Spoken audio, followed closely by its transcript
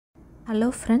Hello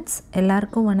friends,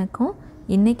 எல்லாருக்கும் வணக்கம்.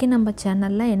 இன்றைக்கி நம்ம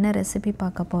சேனலில் என்ன ரெசிபி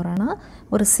பார்க்க போகிறோன்னா,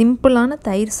 ஒரு சிம்பிளான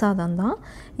தயிர் சாதம் தான்.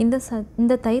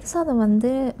 இந்த தயிர் சாதம்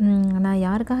வந்து நான்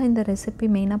யாருக்காக இந்த ரெசிபி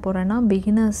மெயினாக போடுறேன்னா,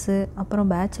 பிகினர்ஸு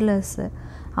அப்புறம் பேச்சுலர்ஸு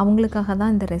அவங்களுக்காக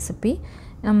தான் இந்த ரெசிபி.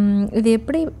 இது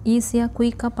எப்படி ஈஸியாக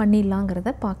குயிக்காக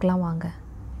பண்ணிடலாங்கிறத பார்க்கலாம் வாங்க.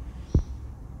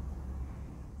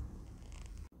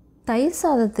 தயிர்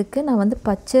சாதத்துக்கு நான் வந்து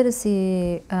பச்சரிசி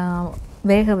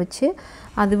வேக வச்சு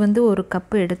அது வந்து ஒரு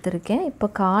கப்பு எடுத்திருக்கேன். இப்போ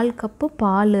 1/4 கப்பு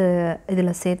பால்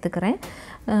இதில் சேர்த்துக்கிறேன்.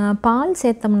 பால்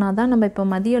சேர்த்தோம்னா தான் நம்ம இப்போ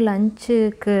மதியம்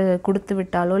லஞ்சுக்கு கொடுத்து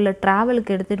விட்டாலோ இல்லை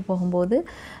ட்ராவலுக்கு எடுத்துகிட்டு போகும்போது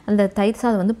அந்த தயிர்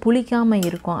சாதம் வந்து புளிக்காமல்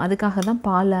இருக்கும். அதுக்காக தான்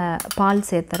பால்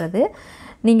சேர்த்துறது.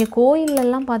 நீங்கள்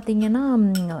கோயிலெல்லாம் பார்த்தீங்கன்னா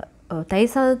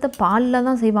தயிர் சாதத்தை பாலில்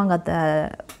தான் செய்வாங்க.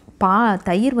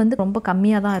 தயிர் வந்து ரொம்ப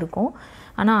கம்மியாக தான் இருக்கும்.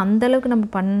 ஆனால் அந்தளவுக்கு நம்ம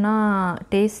பண்ணால்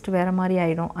டேஸ்ட் வேறு மாதிரி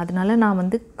ஆகிடும். அதனால நான்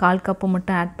வந்து 1/4 கப்பு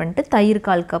மட்டும் ஆட் பண்ணிட்டு தயிர்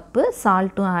 1/4 கப்பு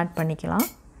சால்ட்டும் ஆட் பண்ணிக்கலாம்.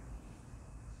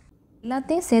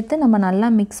 எல்லாத்தையும் சேர்த்து நம்ம நல்லா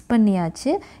மிக்ஸ்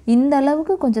பண்ணியாச்சு. இந்த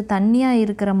அளவுக்கு கொஞ்சம் தண்ணியாக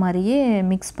இருக்கிற மாதிரியே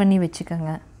மிக்ஸ் பண்ணி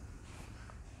வச்சுக்கோங்க.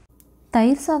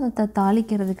 தயிர் சாதத்தை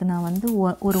தாளிக்கிறதுக்கு நான் வந்து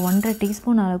ஒரு 1.5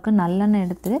 டீஸ்பூன் அளவுக்கு நல்லெண்ணெய்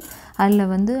எடுத்து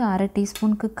அதில் வந்து 1/2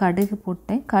 டீஸ்பூனுக்கு கடுகு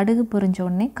போட்டேன். கடுகு பொரிஞ்ச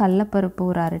உடனே கடலைப்பருப்பு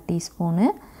ஒரு 1/2 டீஸ்பூனு,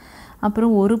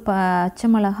 அப்புறம் ஒரு பச்சை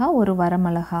மிளகா, ஒரு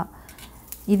வரமிளகா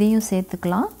இதையும்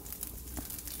சேர்த்துக்கலாம்.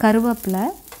 கருவேப்பிலை,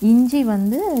 இஞ்சி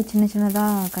வந்து சின்ன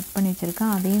சின்னதாக கட் பண்ணி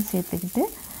வச்சுருக்கேன், அதையும் சேர்த்துக்கிட்டு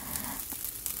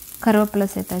கருவேப்பிலை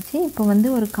சேர்த்தாச்சு. இப்போ வந்து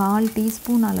ஒரு 1/4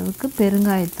 டீஸ்பூன் அளவுக்கு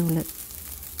பெருங்காயத்தூள்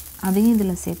அதையும்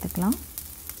இதில் சேர்த்துக்கலாம்.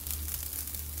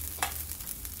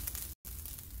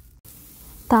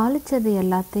 தாளித்தது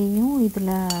எல்லாத்தையும்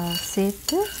இதில்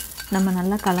சேர்த்து நம்ம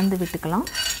நல்லா கலந்து விட்டுக்கலாம்.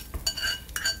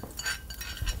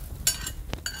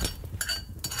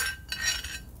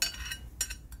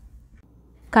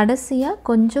 கடைசியாக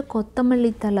கொஞ்சம்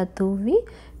கொத்தமல்லி தழை தூவி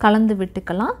கலந்து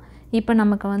விட்டுக்கலாம். இப்போ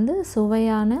நமக்கு வந்து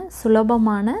சுவையான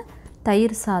சுலபமான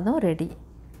தயிர் சாதம் ரெடி.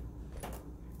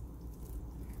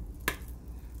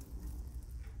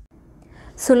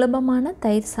 சுலபமான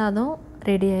தயிர் சாதம்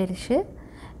ரெடி ஆயிடுச்சு.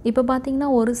 இப்போ பார்த்திங்கன்னா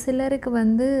ஒரு சிலருக்கு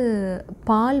வந்து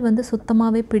பால் வந்து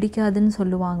சுத்தமாகவே பிடிக்காதுன்னு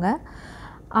சொல்லுவாங்க.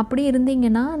 அப்படி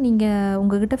இருந்தீங்கன்னா நீங்கள்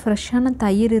உங்கள்கிட்ட ஃப்ரெஷ்ஷான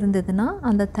தயிர் இருந்ததுன்னா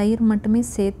அந்த தயிர் மட்டுமே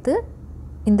சேர்த்து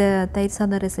இந்த தயிர்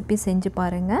சாதம் ரெசிபி செஞ்சு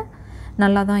பாருங்கள்,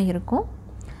 நல்லா தான் இருக்கும்.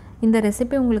 இந்த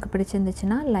ரெசிபி உங்களுக்கு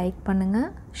பிடிச்சிருந்துச்சுன்னா லைக் பண்ணுங்கள்,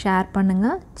 ஷேர்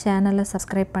பண்ணுங்கள், சேனலை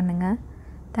சப்ஸ்கிரைப் பண்ணுங்கள்.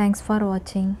 தேங்க்ஸ் ஃபார்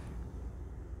வாட்சிங்.